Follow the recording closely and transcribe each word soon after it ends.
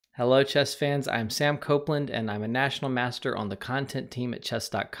Hello, chess fans. I'm Sam Copeland, and I'm a national master on the content team at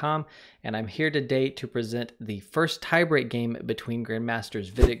Chess.com, and I'm here today to present the first tiebreak game between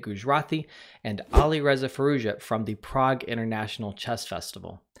Grandmasters Vidit Gujrathi and Alireza Firouzja from the Prague International Chess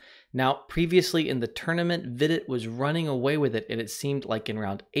Festival. Now, previously in the tournament, Vidit was running away with it, and it seemed like in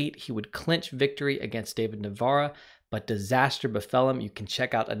round 8 he would clinch victory against David Navarra, but disaster befell him. You can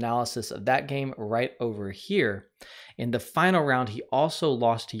check out analysis of that game right over here. In the final round, he also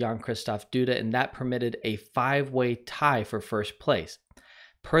lost to Jan-Krzysztof Duda, and that permitted a 5-way tie for first place.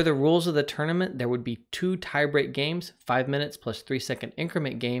 Per the rules of the tournament, there would be 2 tiebreak games, 5 minutes plus 3-second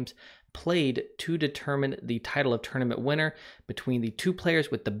increment games, played to determine the title of tournament winner between the 2 players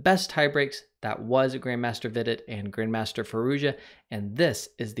with the best tiebreaks. That was Grandmaster Vidit and Grandmaster Firouzja, and this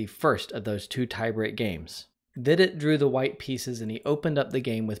is the first of those 2 tiebreak games. Vidit drew the white pieces and he opened up the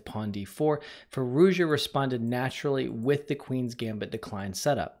game with pawn d4. Firouzja responded naturally with the Queen's Gambit decline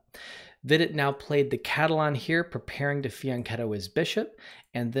setup. Vidit now played the Catalan here, preparing to fianchetto his bishop,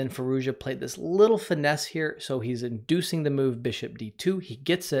 and then Firouzja played this little finesse here, so he's inducing the move bishop d2. He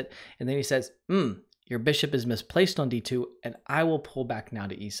gets it, and then he says, your bishop is misplaced on d2, and I will pull back now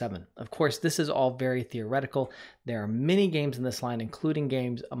to e7. Of course, this is all very theoretical. There are many games in this line, including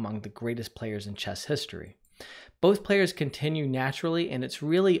games among the greatest players in chess history. Both players continue naturally, and it's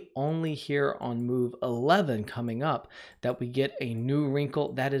really only here on move 11 coming up that we get a new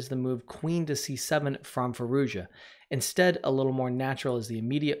wrinkle. That is the move queen to c7 from Firouzja. Instead, a little more natural is the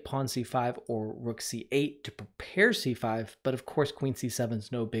immediate pawn c5 or rook c8 to prepare c5, but of course queen c7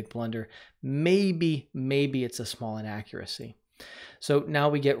 is no big blunder. Maybe it's a small inaccuracy. So now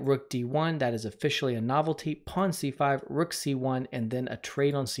we get rook d1, that is officially a novelty, pawn c5, rook c1, and then a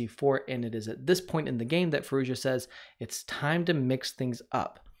trade on c4, and it is at this point in the game that Firouzja says it's time to mix things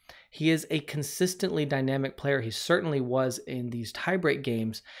up. He is a consistently dynamic player. He certainly was in these tiebreak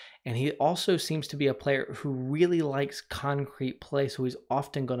games, and he also seems to be a player who really likes concrete play, so he's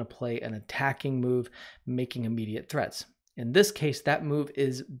often going to play an attacking move, making immediate threats. In this case, that move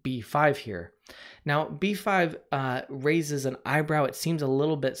is b5 here. Now, b5 raises an eyebrow. It seems a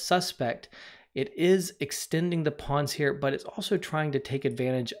little bit suspect. It is extending the pawns here, but it's also trying to take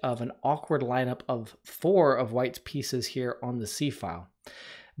advantage of an awkward lineup of 4 of white's pieces here on the c-file.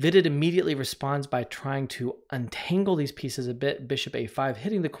 Vidit immediately responds by trying to untangle these pieces a bit, bishop a5,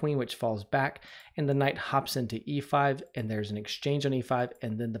 hitting the queen, which falls back, and the knight hops into e5, and there's an exchange on e5,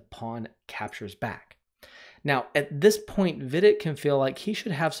 and then the pawn captures back. Now, at this point, Vidit can feel like he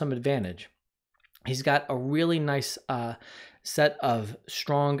should have some advantage. He's got a really nice set of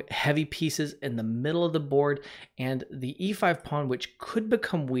strong, heavy pieces in the middle of the board, and the e5 pawn, which could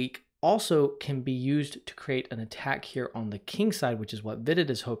become weak, also can be used to create an attack here on the king side, which is what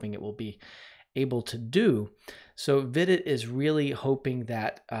Vidit is hoping it will be able to do. So Vidit is really hoping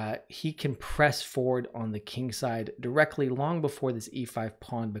that he can press forward on the king side directly long before this e5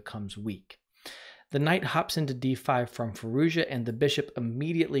 pawn becomes weak. The knight hops into d5 from Firouzja, and the bishop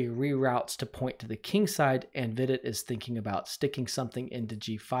immediately reroutes to point to the king side, and Vidit is thinking about sticking something into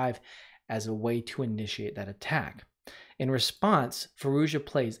g5 as a way to initiate that attack. In response, Firouzja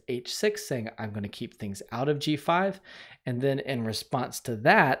plays h6, saying, I'm going to keep things out of g5, and then in response to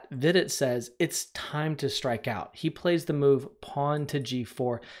that, Vidit says, it's time to strike out. He plays the move pawn to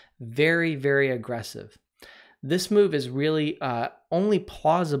g4, very aggressive. This move is really only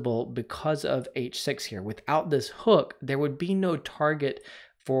plausible because of h6 here. Without this hook, there would be no target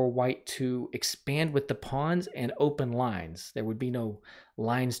for white to expand with the pawns and open lines. There would be no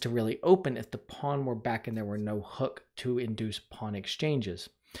lines to really open if the pawn were back and there were no hook to induce pawn exchanges.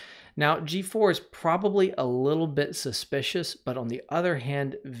 Now, g4 is probably a little bit suspicious, but on the other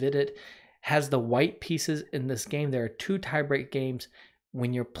hand, Vidit has the white pieces in this game. There are 2 tiebreak games.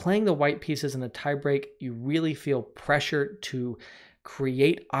 When you're playing the white pieces in a tiebreak, you really feel pressure to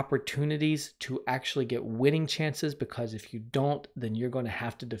create opportunities to actually get winning chances, because if you don't, then you're going to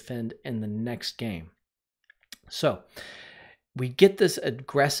have to defend in the next game. So we get this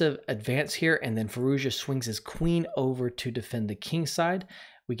aggressive advance here, and then Firouzja swings his queen over to defend the king side.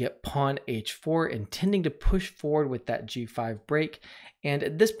 We get pawn h4, intending to push forward with that g5 break. And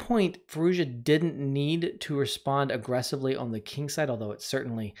at this point, Firouzja didn't need to respond aggressively on the king side, although it's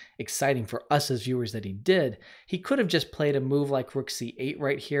certainly exciting for us as viewers that he did. He could have just played a move like rook c8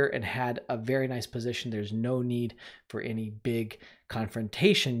 right here and had a very nice position. There's no need for any big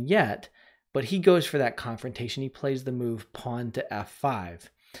confrontation yet, but he goes for that confrontation. He plays the move pawn to f5.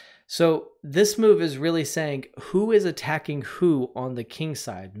 So this move is really saying who is attacking who on the king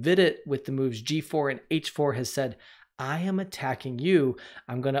side. Vidit with the moves g4 and h4 has said, I am attacking you.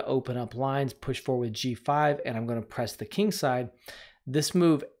 I'm going to open up lines, push forward with g5, and I'm going to press the king side. This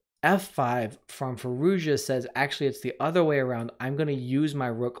move f5 from Firouzja says, actually, it's the other way around. I'm going to use my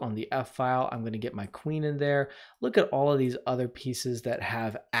rook on the f file. I'm going to get my queen in there. Look at all of these other pieces that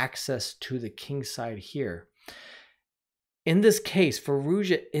have access to the king side here. In this case,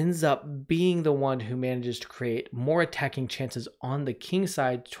 Firouzja ends up being the one who manages to create more attacking chances on the king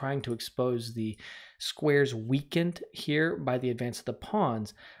side, trying to expose the squares weakened here by the advance of the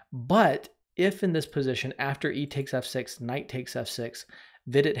pawns. But if in this position, after e takes f6, knight takes f6,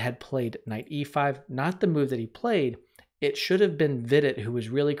 Vidit had played knight e5, not the move that he played, it should have been Vidit who was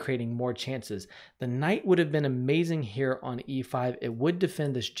really creating more chances. The knight would have been amazing here on e5. It would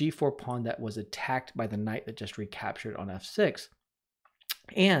defend this g4 pawn that was attacked by the knight that just recaptured on f6.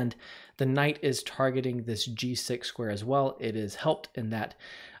 And the knight is targeting this g6 square as well. It is helped in that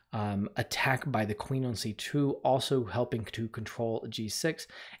attack by the queen on c2, also helping to control g6.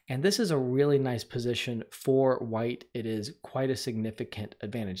 And this is a really nice position for white. It is quite a significant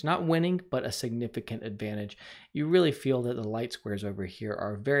advantage. Not winning, but a significant advantage. You really feel that the light squares over here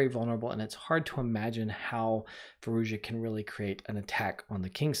are very vulnerable, and it's hard to imagine how Firouzja can really create an attack on the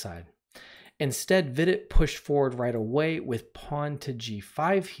king side. Instead, Vidit pushed forward right away with pawn to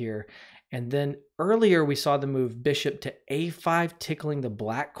g5 here. And then earlier we saw the move bishop to a5, tickling the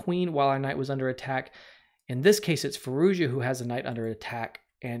black queen while our knight was under attack. In this case, it's Firouzja who has a knight under attack,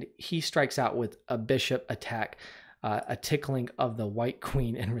 and he strikes out with a bishop attack, a tickling of the white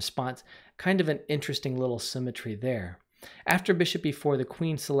queen in response. Kind of an interesting little symmetry there. After bishop e4, the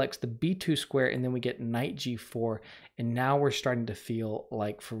queen selects the b2 square, and then we get knight g4, and now we're starting to feel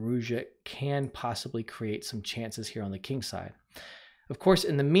like Firouzja can possibly create some chances here on the king side. Of course,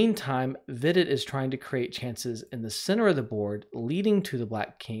 in the meantime, Vidit is trying to create chances in the center of the board, leading to the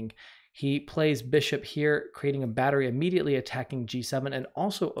black king. He plays bishop here, creating a battery, immediately attacking g7, and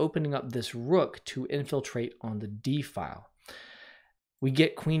also opening up this rook to infiltrate on the d file. We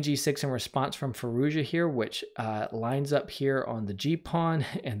get queen g6 in response from Firouzja here, which lines up here on the g pawn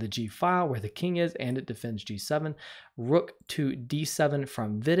and the g file where the king is, and it defends g7. Rook to d7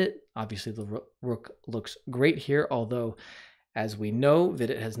 from Vidit. Obviously, the rook looks great here, although, as we know,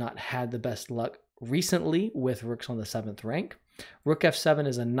 Vidit has not had the best luck recently with rooks on the 7th rank. Rook f7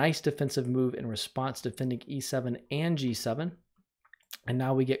 is a nice defensive move in response, defending e7 and g7. And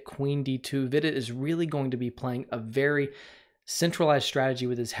now we get queen d2. Vidit is really going to be playing a very centralized strategy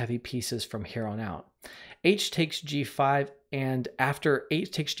with his heavy pieces from here on out. H takes g5, and after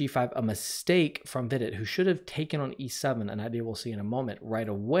h takes g5, a mistake from Vidit, who should have taken on e7, an idea we'll see in a moment, right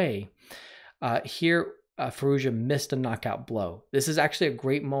away. Here, Firouzja missed a knockout blow. This is actually a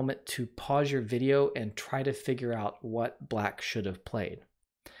great moment to pause your video and try to figure out what black should have played.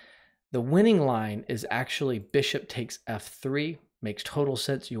 The winning line is actually bishop takes f3. Makes total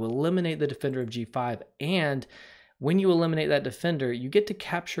sense. You eliminate the defender of g5, and when you eliminate that defender, you get to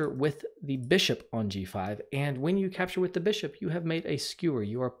capture with the bishop on g5, and when you capture with the bishop, you have made a skewer.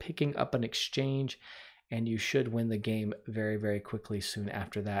 You are picking up an exchange, and you should win the game very, very quickly soon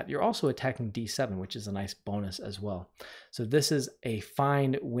after that. You're also attacking d7, which is a nice bonus as well. So this is a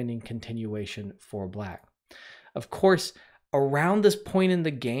fine winning continuation for black. Of course, around this point in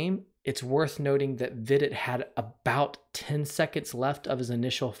the game, it's worth noting that Vidit had about 10 seconds left of his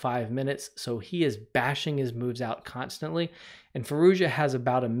initial 5 minutes, so he is bashing his moves out constantly. And Firouzja has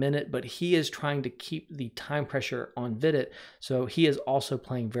about a minute, but he is trying to keep the time pressure on Vidit, so he is also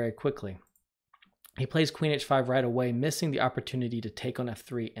playing very quickly. He plays queen h5 right away, missing the opportunity to take on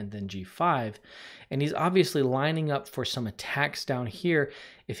f3 and then g5. And he's obviously lining up for some attacks down here.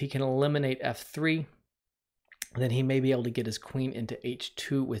 If he can eliminate f3, then he may be able to get his queen into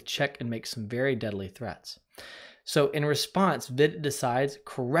h2 with check and make some very deadly threats. So in response, Vidit decides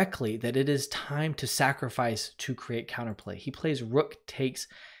correctly that it is time to sacrifice to create counterplay. He plays rook takes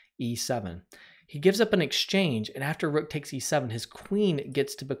e7. He gives up an exchange, and after rook takes e7, his queen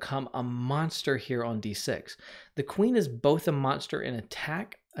gets to become a monster here on d6. The queen is both a monster in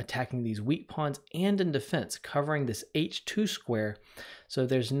attack, attacking these weak pawns, and in defense, covering this h2 square. So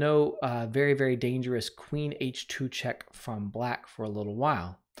there's no very, very dangerous queen h2 check from black for a little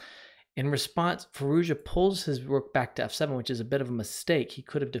while. In response, Firouzja pulls his rook back to f7, which is a bit of a mistake. He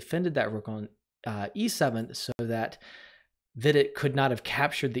could have defended that rook on e7 so that Vidit could not have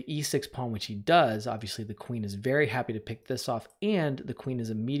captured the e6 pawn, which he does. Obviously, the queen is very happy to pick this off, and the queen is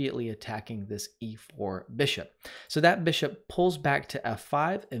immediately attacking this e4 bishop. So that bishop pulls back to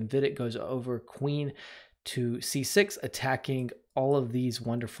f5, and Vidit goes over queen to c6, attacking all of these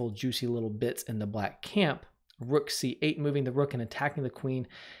wonderful, juicy little bits in the black camp. Rook c8, moving the rook and attacking the queen.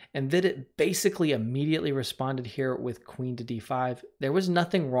 And Vidit basically immediately responded here with queen to d5. There was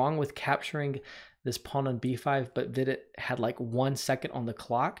nothing wrong with capturing this pawn on b5, but Vidit had like 1 second on the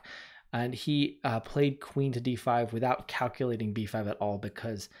clock, and he played queen to d5 without calculating b5 at all,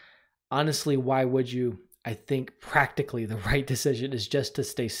 because honestly, why would you? I think practically the right decision is just to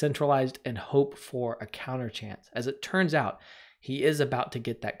stay centralized and hope for a counter chance. As it turns out, he is about to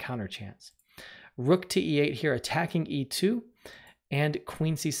get that counter chance. Rook to e8 here, attacking e2, and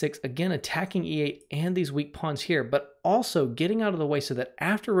queen c6, again attacking e8 and these weak pawns here, but also getting out of the way so that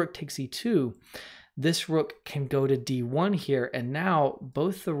after rook takes e2, this rook can go to d1 here, and now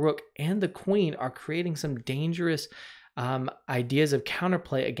both the rook and the queen are creating some dangerous ideas of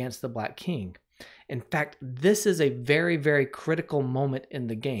counterplay against the black king. In fact, this is a very, very critical moment in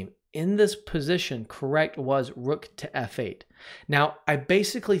the game. In this position, correct was rook to f8. Now, I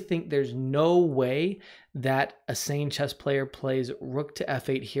basically think there's no way that a sane chess player plays rook to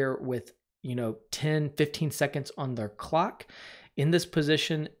f8 here with, 10, 15 seconds on their clock. In this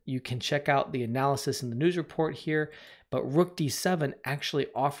position, you can check out the analysis in the news report here, but rook d7 actually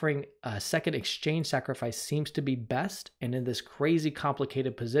offering a second exchange sacrifice seems to be best, and in this crazy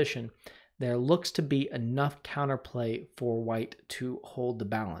complicated position, there looks to be enough counterplay for white to hold the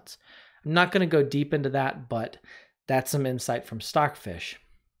balance. I'm not going to go deep into that, but that's some insight from Stockfish.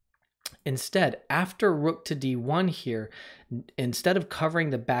 Instead, after rook to d1 here, instead of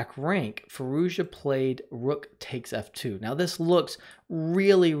covering the back rank, Firouzja played rook takes f2. Now this looks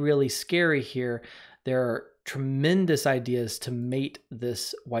really, really scary here. There are tremendous ideas to mate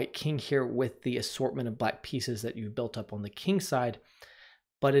this white king here with the assortment of black pieces that you've built up on the king side.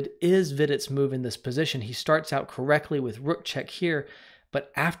 But it is Vidit's move in this position. He starts out correctly with rook check here,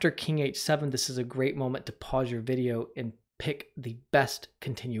 but after king h7, this is a great moment to pause your video and pick the best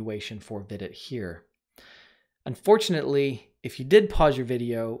continuation for Vidit here. Unfortunately, if you did pause your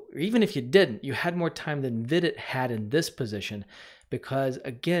video, or even if you didn't, you had more time than Vidit had in this position, because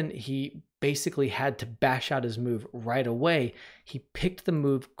again, he basically had to bash out his move right away. He picked the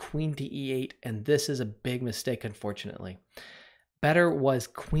move queen to e8, and this is a big mistake, unfortunately. Better was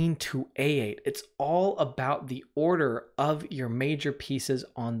queen to a8. It's all about the order of your major pieces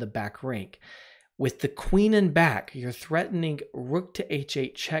on the back rank. With the queen in back, you're threatening rook to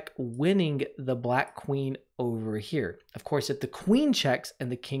h8 check, winning the black queen over here. Of course, if the queen checks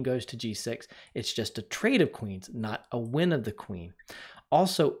and the king goes to g6, it's just a trade of queens, not a win of the queen.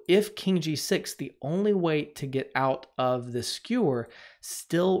 Also, if king g6, the only way to get out of the skewer,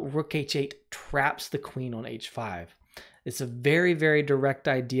 still rook h8 traps the queen on h5. It's a very, very direct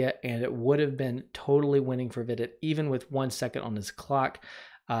idea, and it would have been totally winning for Vidit, even with 1 second on his clock,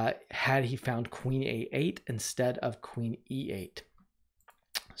 had he found queen a8 instead of queen e8.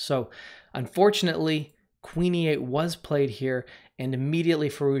 So, unfortunately, queen e8 was played here, and immediately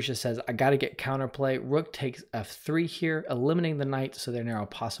Firouzja says, I got to get counterplay. Rook takes f3 here, eliminating the knight, so there are now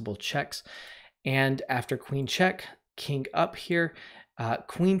possible checks. And after queen check, king up here,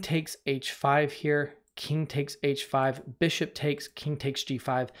 queen takes h5 here, king takes h5, bishop takes, king takes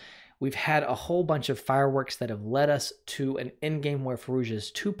g5. We've had a whole bunch of fireworks that have led us to an endgame where Firouzja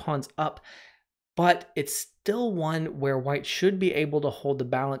is 2 pawns up, but it's still one where white should be able to hold the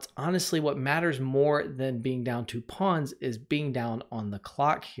balance. Honestly, what matters more than being down 2 pawns is being down on the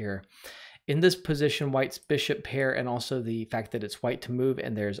clock here. In this position, white's bishop pair, and also the fact that it's white to move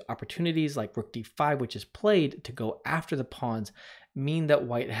and there's opportunities like rook d5, which is played to go after the pawns, mean that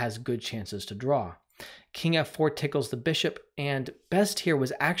white has good chances to draw. King f4 tickles the bishop, and best here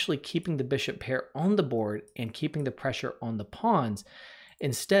was actually keeping the bishop pair on the board and keeping the pressure on the pawns.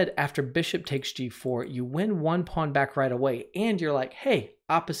 Instead, after bishop takes g4, you win 1 pawn back right away, and you're like, hey,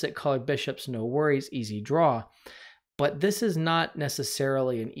 opposite colored bishops, no worries, easy draw. But this is not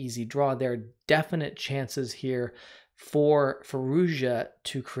necessarily an easy draw. There are definite chances here for Firouzja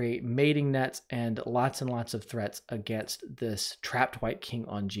to create mating nets and lots of threats against this trapped white king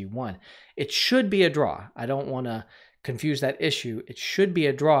on g1. It should be a draw. I don't want to confuse that issue. It should be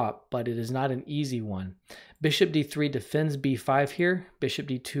a draw, but it is not an easy one. Bishop d3 defends b5 here. Bishop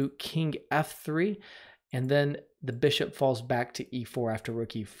d2, king f3, and then the bishop falls back to e4 after rook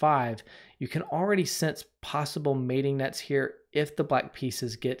e5. You can already sense possible mating nets here if the black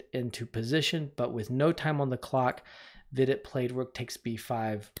pieces get into position, but with no time on the clock, Vidit played rook takes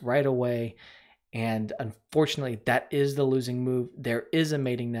b5 right away, and unfortunately that is the losing move. There is a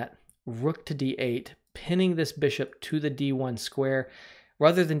mating net. Rook to d8, pinning this bishop to the d1 square.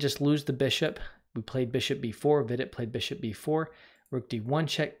 Rather than just lose the bishop, we played bishop b4, Vidit played bishop b4, rook d1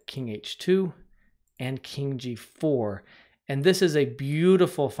 check, king h2, and king g4. And this is a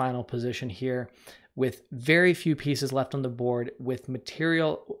beautiful final position here with very few pieces left on the board, with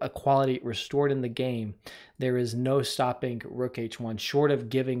material equality restored in the game. There is no stopping rook h1, short of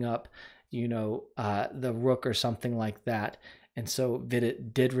giving up the rook or something like that. And so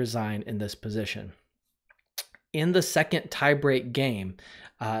Vidit did resign in this position. In the second tiebreak game,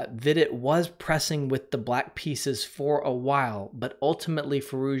 Vidit was pressing with the black pieces for a while, but ultimately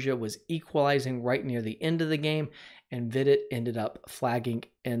Firouzja was equalizing right near the end of the game, and Vidit ended up flagging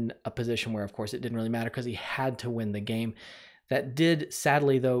in a position where, of course, it didn't really matter because he had to win the game. That did,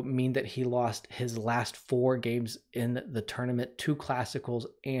 sadly, though, mean that he lost his last 4 games in the tournament, 2 classicals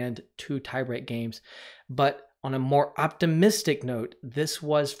and 2 tiebreak games. But on a more optimistic note, this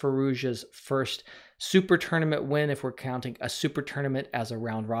was Firouzja's first super tournament win, if we're counting a super tournament as a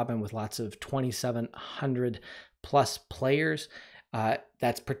round robin with lots of 2,700 plus players.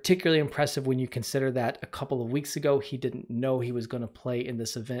 That's particularly impressive when you consider that a couple of weeks ago, he didn't know he was going to play in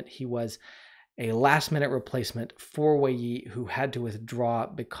this event. He was a last-minute replacement for Wei Yi, who had to withdraw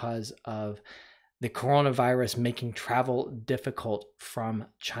because of the coronavirus making travel difficult from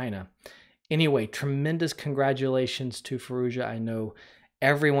China. Anyway, tremendous congratulations to Firouzja. I know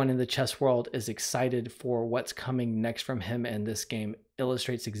everyone in the chess world is excited for what's coming next from him, and this game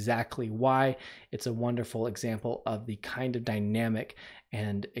illustrates exactly why. It's a wonderful example of the kind of dynamic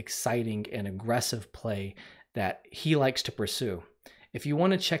and exciting and aggressive play that he likes to pursue. If you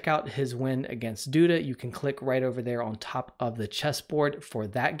want to check out his win against Duda, you can click right over there on top of the chessboard for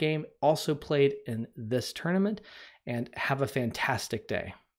that game, also played in this tournament, and have a fantastic day.